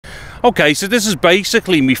Okay, so this is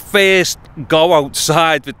basically my first go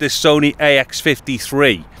outside with this Sony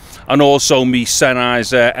AX53 and also my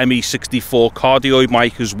Sennheiser ME64 cardioid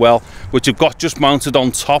mic as well, which I've got just mounted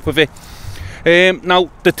on top of it. Now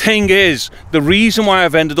the thing is, the reason why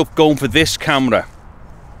I've ended up going for this camera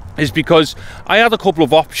is because I had a couple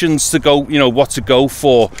of options to go, you know, what to go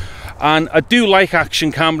for. And I do like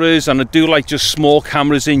action cameras, and I do like just small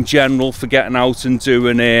cameras in general for getting out and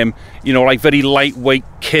doing, you know, like very lightweight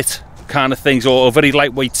kit kind of things, or very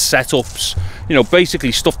lightweight setups. You know,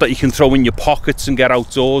 basically stuff that you can throw in your pockets and get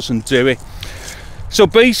outdoors and do it. So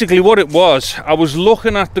basically what it was, I was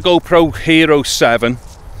looking at the GoPro Hero 7,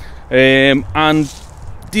 and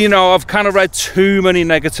you know, I've kind of read too many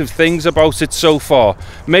negative things about it so far.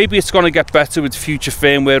 Maybe it's going to get better with future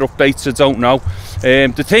firmware updates, I don't know.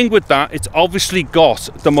 The thing with that, it's obviously got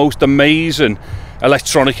the most amazing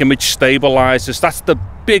electronic image stabilizers. That's the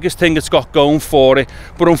biggest thing it's got going for it.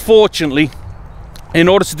 But unfortunately, in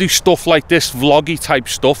order to do stuff like this, vloggy type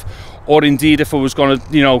stuff, or indeed if I was going to,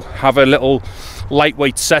 you know, have a little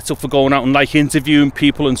lightweight setup for going out and like interviewing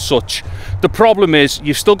people and such, the problem is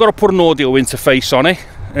you've still got to put an audio interface on it.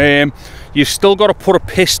 You've still got to put a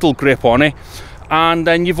pistol grip on it, and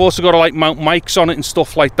then you've also got to like mount mics on it and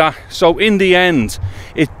stuff like that. So in the end,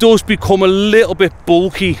 it does become a little bit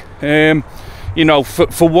bulky, you know,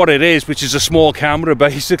 for what it is, which is a small camera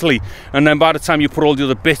basically. And then by the time you put all the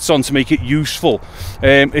other bits on to make it useful,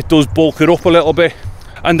 it does bulk it up a little bit.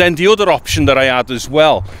 And then the other option that I had as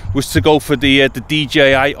well was to go for the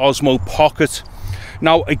DJI Osmo Pocket.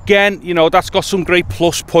 Now again, you know, that's got some great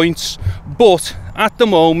plus points, but at the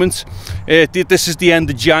moment, this is the end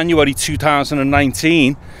of January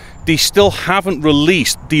 2019, they still haven't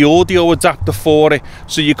released the audio adapter for it,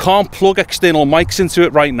 so you can't plug external mics into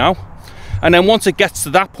it right now. And then once it gets to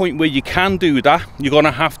that point where you can do that, you're going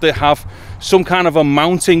to have some kind of a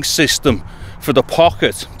mounting system for the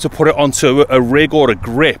Pocket to put it onto a rig or a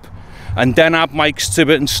grip, and then add mics to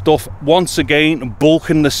it and stuff, once again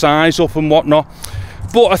bulking the size up and whatnot.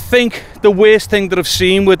 But I think the worst thing that I've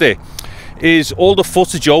seen with it is all the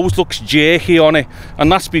footage always looks jerky on it,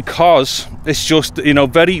 and that's because it's just, you know,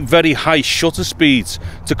 very, very high shutter speeds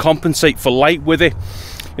to compensate for light with it.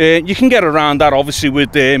 You can get around that obviously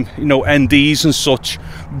with you know, NDs and such,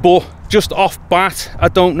 but just off bat, I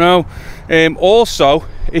don't know. Also,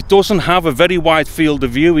 it doesn't have a very wide field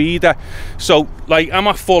of view either. So like, I'm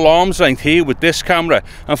at full arm's length here with this camera,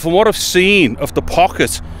 and from what I've seen of the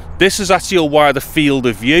Pocket, this is actually a wider field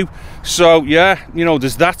of view. So yeah, you know,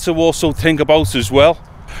 there's that to also think about as well.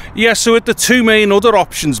 Yeah, so with the two main other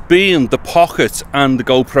options being the Pocket and the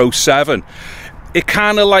GoPro 7, it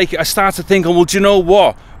kind of like, I started thinking, well, do you know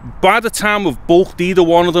what? By the time we've bulked either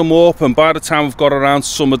one of them up, and by the time we've got around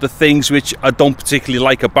some of the things which I don't particularly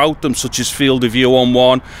like about them, such as field of view on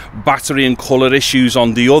one, battery and colour issues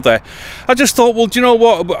on the other, I just thought, well, do you know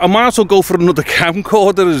what? I might as well go for another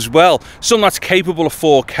camcorder as well. Something that's capable of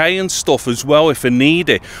 4K and stuff as well if I need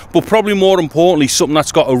it. But probably more importantly, something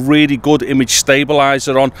that's got a really good image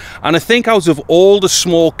stabilizer on. And I think out of all the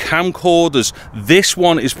small camcorders, this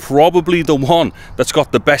one is probably the one that's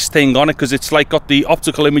got the best thing on it, because it's like got the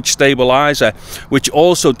optical image stabilizer, which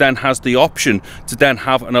also then has the option to then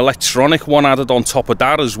have an electronic one added on top of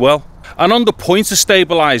that as well. And on the point of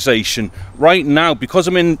stabilization, right now, because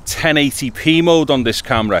I'm in 1080p mode on this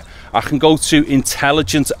camera, I can go to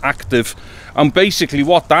intelligent active, and basically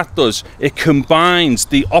what that does, it combines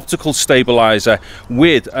the optical stabilizer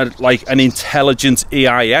with like an intelligent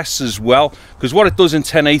EIS as well, because what it does in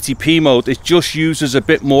 1080p mode, it just uses a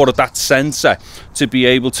bit more of that sensor to be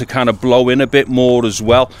able to kind of blow in a bit more as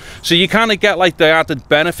well. So you kind of get like the added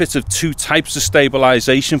benefit of two types of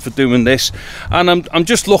stabilization for doing this. And I'm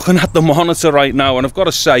just looking at the monitor right now, and I've got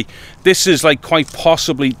to say, this is like quite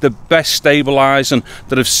possibly the best stabilizing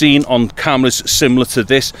that I've seen on cameras similar to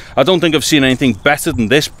this. I don't think I've seen anything better than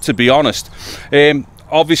this, to be honest.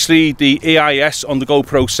 Obviously the EIS on the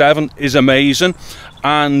GoPro 7 is amazing,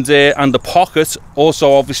 and the Pocket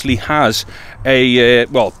also obviously has a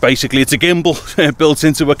well, basically it's a gimbal built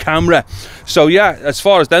into a camera. So yeah, as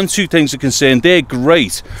far as them two things are concerned, they're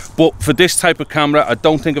great, but for this type of camera, I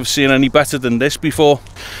don't think I've seen any better than this before.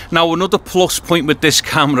 Now another plus point with this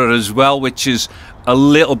camera as well, which is a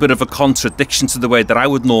little bit of a contradiction to the way that I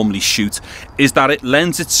would normally shoot, is that it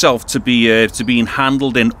lends itself to being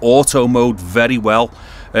handled in auto mode very well.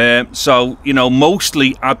 So, you know,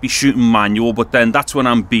 mostly I'd be shooting manual, but then that's when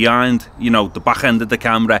I'm behind, you know, the back end of the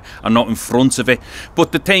camera and not in front of it.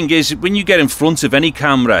 But the thing is, when you get in front of any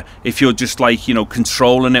camera, if you're just like, you know,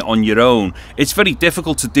 controlling it on your own, it's very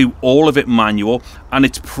difficult to do all of it manual, and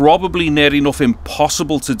it's probably near enough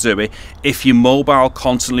impossible to do it if you're mobile,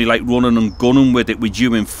 constantly like running and gunning with it with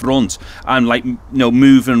you in front, and like, you know,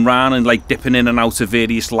 moving around and like dipping in and out of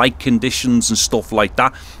various light conditions and stuff like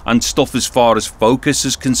that, and stuff as far as focus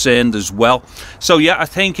is concerned as well. So yeah, I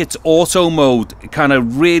think it's auto mode kind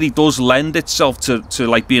of really does lend itself to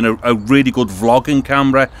like being a really good vlogging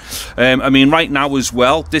camera. I mean, right now as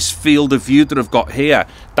well, this field of view that I've got here,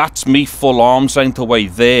 that's me full arm's length away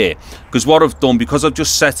there, because what I've done, because I've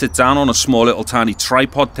just set it down on a small little tiny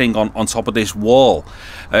tripod thing on top of this wall,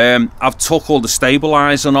 I've took all the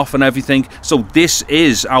stabilizing off and everything, so this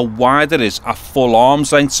is how wide it is at full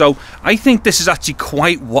arm's length. So I think this is actually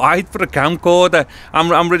quite wide for a camcorder.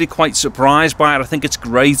 I'm really quite surprised by it. I think it's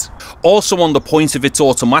great. Also, on the point of its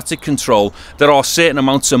automatic control, there are certain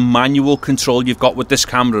amounts of manual control you've got with this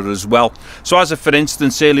camera as well. So as for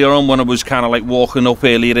instance, earlier on when I was kind of like walking up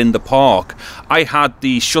earlier in the park, I had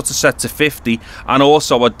the shutter set to 50, and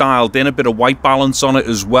also I dialed in a bit of white balance on it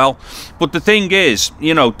as well. But the thing is,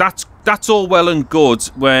 you know, that's all well and good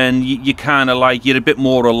when you kind of like, you're a bit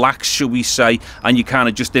more relaxed, shall we say, and you're kind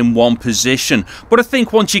of just in one position. But I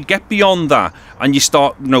think once you get beyond that and you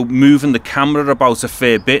start, you know, moving the camera about a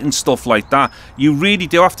fair bit and stuff like that, you really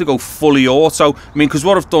do have to go fully auto. I mean, because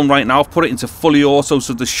what I've done right now, I've put it into fully auto,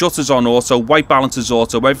 so the shutter's on auto, white balance is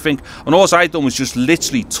auto, everything, and all I've done was just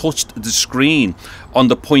literally touched the screen on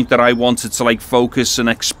the point that I wanted to like focus and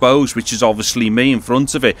expose, which is obviously me in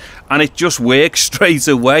front of it, and it just works straight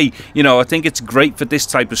away. You know, I think it's great for this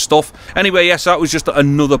type of stuff. Anyway, yes, that was just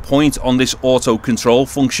another point on this auto control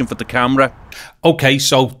function for the camera. Okay,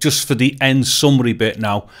 so just for the end summary bit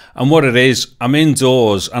now, and what it is, I'm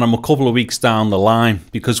indoors and I'm a couple of weeks down the line,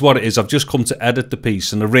 because what it is, I've just come to edit the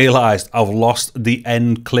piece and I realised I've lost the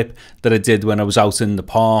end clip that I did when I was out in the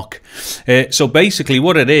park. So basically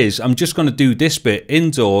what it is, I'm just going to do this bit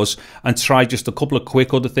indoors and try just a couple of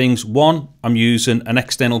quick other things. One, I'm using an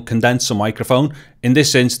external condenser microphone. In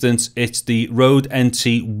this instance, it's the Rode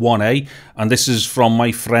NT1A, and this is from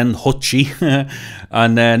my friend Hutchy.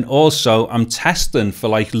 And then also I'm testing for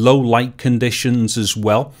like low light conditions as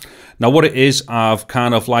well. Now what it is, I've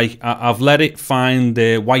kind of like, I've let it find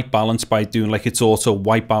the white balance by doing like its auto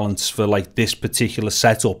white balance for like this particular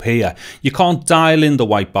setup here. You can't dial in the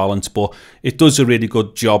white balance, but it does a really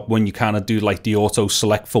good job when you kind of do like the auto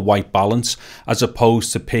select for white balance, as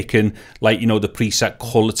opposed to picking like, you know, the preset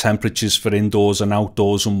color temperatures for indoors and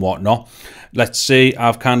outdoors and whatnot. Let's see,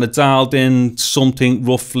 I've kind of dialed in something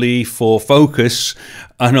roughly for focus,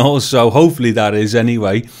 and also hopefully that is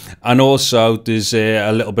anyway, and also there's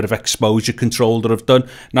a little bit of exposure control that I've done.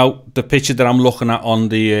 Now the picture that I'm looking at on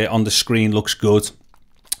the screen looks good.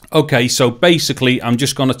 Okay, so basically I'm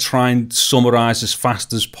just going to try and summarize as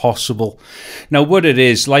fast as possible. Now what it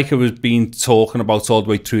is, like I was been talking about all the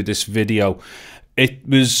way through this video, I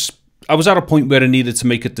was at a point where I needed to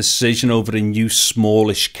make a decision over a new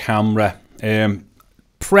smallish camera.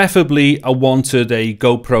 Preferably I wanted a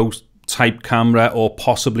GoPro type camera or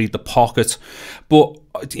possibly the Pocket, but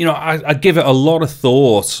you know, I give it a lot of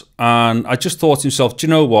thought, and I just thought to myself, do you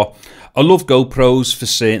know what, I love GoPros for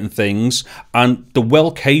certain things, and they're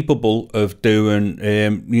well capable of doing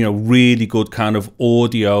you know, really good kind of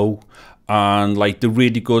audio, and like they're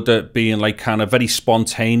really good at being like kind of very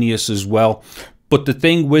spontaneous as well. But the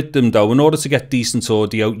thing with them though, in order to get decent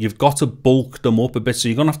audio, you've got to bulk them up a bit. So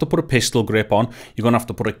you're going to have to put a pistol grip on, you're going to have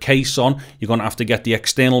to put a case on, you're going to have to get the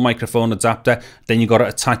external microphone adapter, then you've got to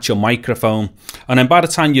attach your microphone. And then by the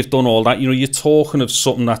time you've done all that, you know, you're talking of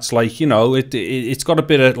something that's like, you know, it's got a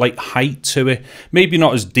bit of like height to it. Maybe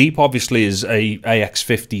not as deep, obviously, as a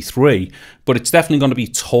AX53, but it's definitely going to be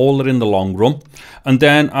taller in the long run. And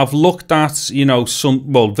then I've looked at, you know,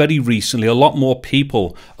 very recently, a lot more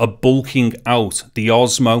people are bulking out the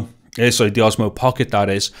Osmo, the Osmo Pocket, that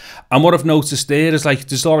is. And what I've noticed there is like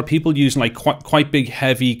there's a lot of people using like quite big,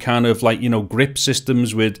 heavy kind of like, you know, grip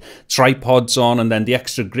systems with tripods on, and then the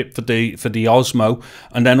extra grip for the Osmo,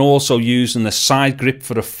 and then also using the side grip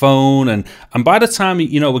for the phone. And by the time,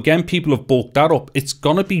 you know, again, people have bulked that up, it's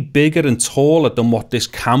gonna be bigger and taller than what this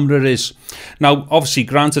camera is. Now, obviously,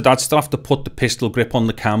 granted, I'd still have to put the pistol grip on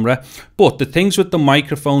the camera, but the things with the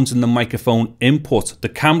microphones and the microphone input, the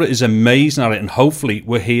camera is amazing at it, and hopefully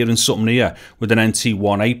we're hearing something here with an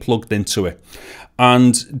NT1A plugged into it.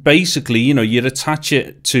 And basically, you know, you'd attach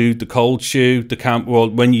it to the cold shoe, the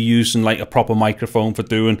well, when you're using like a proper microphone for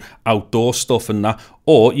doing outdoor stuff and that,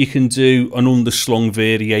 or you can do an underslung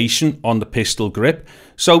variation on the pistol grip.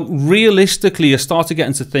 So realistically, I started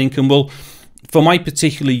getting to thinking, well, for my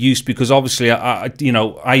particular use, because obviously you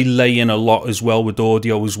know, I lay in a lot as well with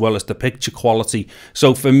audio as well as the picture quality.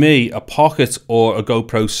 So for me, a Pocket or a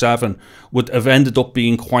GoPro 7 would have ended up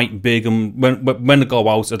being quite big, and when I go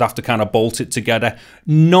out, I'd have to kind of bolt it together.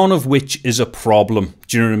 None of which is a problem.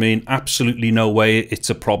 Do you know what I mean? Absolutely no way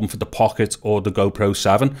it's a problem for the Pocket or the GoPro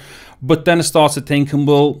 7. But then I started thinking,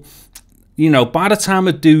 well, you know, by the time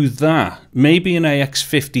I do that, maybe an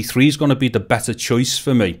AX53 is going to be the better choice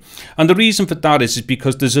for me. And the reason for that is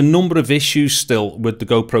because there's a number of issues still with the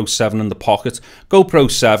GoPro 7 and the Pocket. GoPro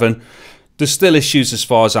 7, there's still issues as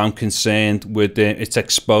far as I'm concerned with its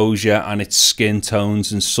exposure and its skin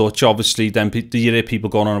tones and such. Obviously, then you hear people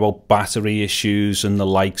going on about battery issues and the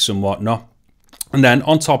likes and whatnot. And then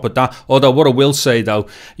on top of that, although what I will say though,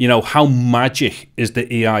 you know, how magic is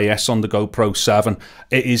the EIS on the GoPro 7?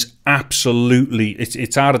 It is absolutely,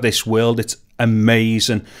 it's out of this world. It's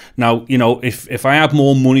amazing. Now, you know, if I had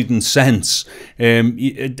more money than sense,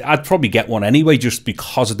 I'd probably get one anyway, just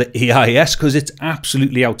because of the EIS, because it's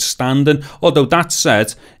absolutely outstanding. Although that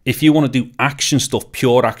said, if you want to do action stuff,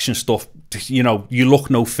 pure action stuff, you know, you look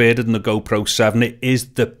no further than the GoPro 7. It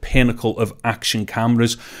is the pinnacle of action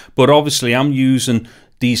cameras. But obviously I'm using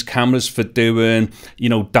these cameras for doing, you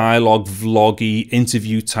know, dialogue, vloggy,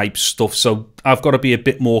 interview type stuff. So I've got to be a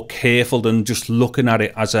bit more careful than just looking at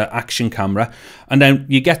it as an action camera. And then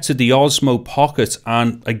you get to the Osmo Pocket,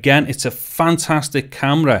 and again, it's a fantastic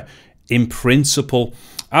camera in principle.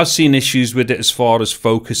 I've seen issues with it as far as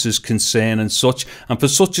focus is concerned and such, and for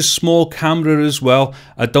such a small camera as well,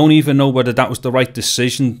 I don't even know whether that was the right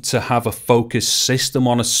decision to have a focus system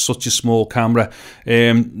on such a small camera.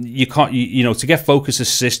 You can't, you know, to get focus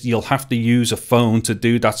assist, you'll have to use a phone to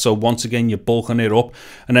do that. So once again, you're bulking it up,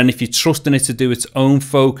 and then if you're trusting it to do its own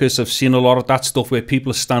focus, I've seen a lot of that stuff where people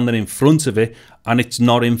are standing in front of it and it's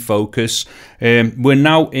not in focus. We're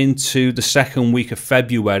now into the second week of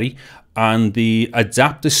February, and the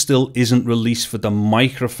adapter still isn't released for the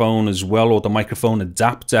microphone as well, or the microphone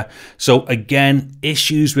adapter. So again,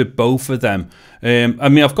 issues with both of them. I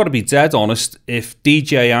mean, I've got to be dead honest, if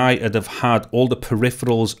DJI had have had all the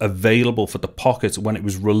peripherals available for the Pocket when it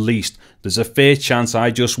was released, there's a fair chance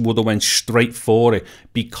I just would have went straight for it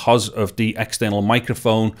because of the external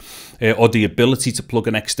microphone, or the ability to plug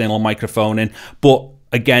an external microphone in. But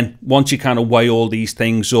again, once you kind of weigh all these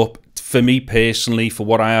things up, for me personally, for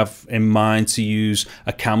what I have in mind to use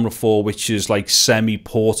a camera for, which is like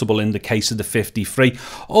semi-portable in the case of the 53,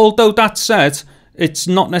 although that said, it's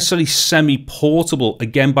not necessarily semi-portable,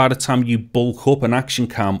 again, by the time you bulk up an action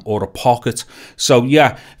cam or a Pocket. So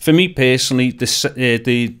yeah, for me personally, the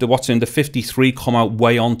 53 come out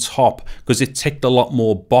way on top because it ticked a lot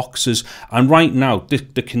more boxes. And right now,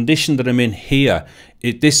 the condition that I'm in here,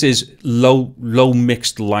 this is low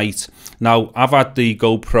mixed light. Now, I've had the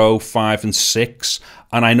GoPro 5 and 6,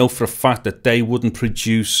 and I know for a fact that they wouldn't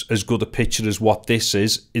produce as good a picture as what this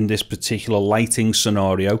is in this particular lighting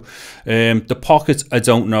scenario. The Pocket, I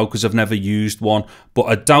don't know because I've never used one, but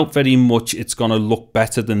I doubt very much it's going to look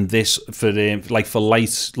better than this for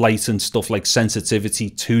light and stuff, like sensitivity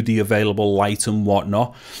to the available light and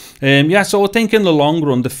whatnot. Yeah, so I think in the long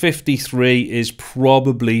run, the 53 is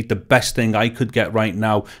probably the best thing I could get right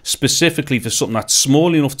now, specifically for something that's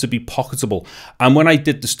small enough to be pocketable. And when I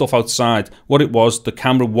did the stuff outside, what it was, the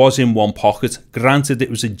camera was in one pocket. Granted, it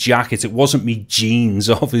was a jacket. It wasn't me jeans,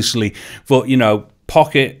 obviously, but, you know,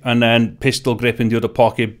 pocket and then pistol grip in the other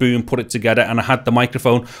pocket, boom, put it together, and I had the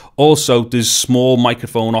microphone. Also, there's small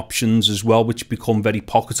microphone options as well, which become very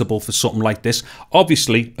pocketable for something like this.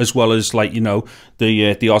 Obviously, as well as, like, you know,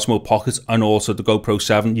 the Osmo Pocket and also the GoPro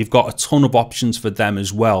 7, you've got a ton of options for them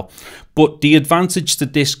as well. But the advantage to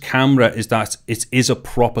this camera is that it is a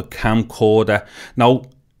proper camcorder. Now,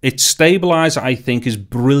 its stabilizer, I think, is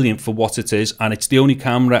brilliant for what it is, and it's the only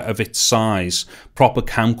camera of its size, proper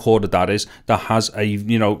camcorder that is, that has a,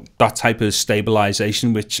 you know, that type of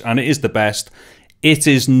stabilization, which, and it is the best. It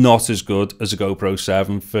is not as good as a GoPro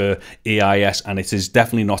 7 for EIS, and it is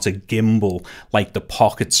definitely not a gimbal like the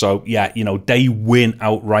Pocket. So yeah, you know, they win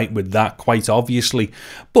outright with that, quite obviously.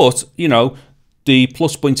 But, you know, The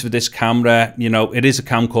plus points for this camera, you know, it is a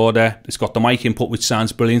camcorder. It's got the mic input, which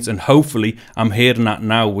sounds brilliant, and hopefully I'm hearing that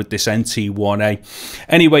now with this NT1A.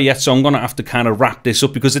 Anyway, yeah, so I'm going to have to kind of wrap this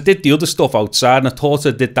up because I did the other stuff outside, and I thought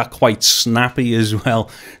I did that quite snappy as well.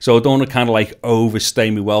 So I don't want to kind of like overstay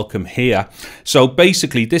my welcome here. So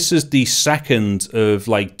basically, this is the second of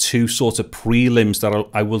like two sort of prelims that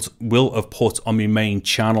I will have put on my main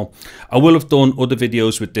channel. I will have done other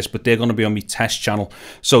videos with this, but they're going to be on my test channel.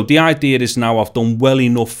 So the idea is now I've done well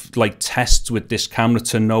enough like tests with this camera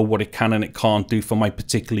to know what it can and it can't do for my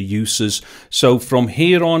particular uses. So from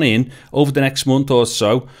here on in, over the next month or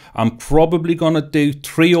so, I'm probably going to do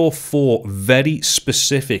 3 or 4 very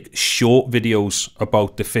specific short videos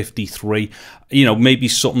about the 53. You know, maybe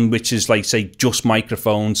something which is like, say, just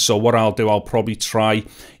microphones. So what I'll do, I'll probably try,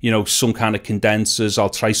 you know, some kind of condensers. I'll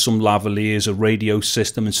try some lavaliers, a radio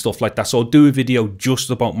system and stuff like that. So I'll do a video just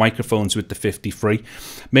about microphones with the 53.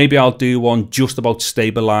 Maybe I'll do one just about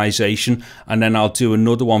stabilization, and then I'll do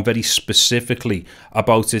another one very specifically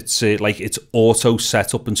about its like its auto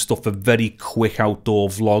setup and stuff for very quick outdoor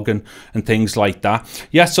vlogging and things like that.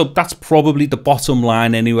 Yeah, so that's probably the bottom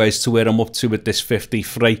line anyways to where I'm up to with this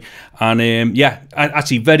 53. And yeah,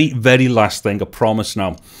 actually, very last thing, I promise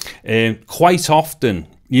now. Quite often,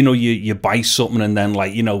 you know, you buy something and then,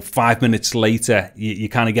 like, you know, 5 minutes later, you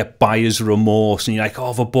kind of get buyer's remorse and you're like, oh,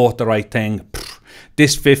 have I bought the right thing?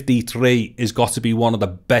 This 53 has got to be one of the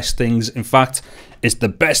best things. In fact, it's the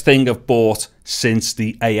best thing I've bought since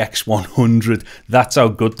the AX100. That's how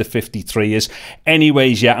good the 53 is.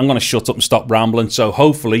 Anyways, yeah, I'm going to shut up and stop rambling. So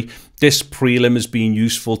hopefully this prelim has been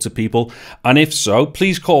useful to people. And if so,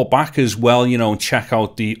 please call back as well, you know, and check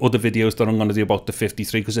out the other videos that I'm going to do about the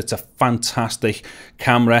 53 because it's a fantastic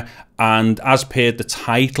camera. And as per the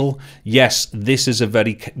title, yes, this is a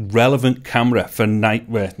very relevant camera for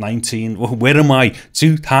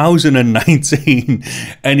 2019.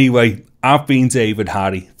 Anyway, I've been David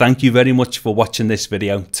Harry. Thank you very much for watching this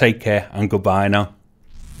video. Take care and goodbye now.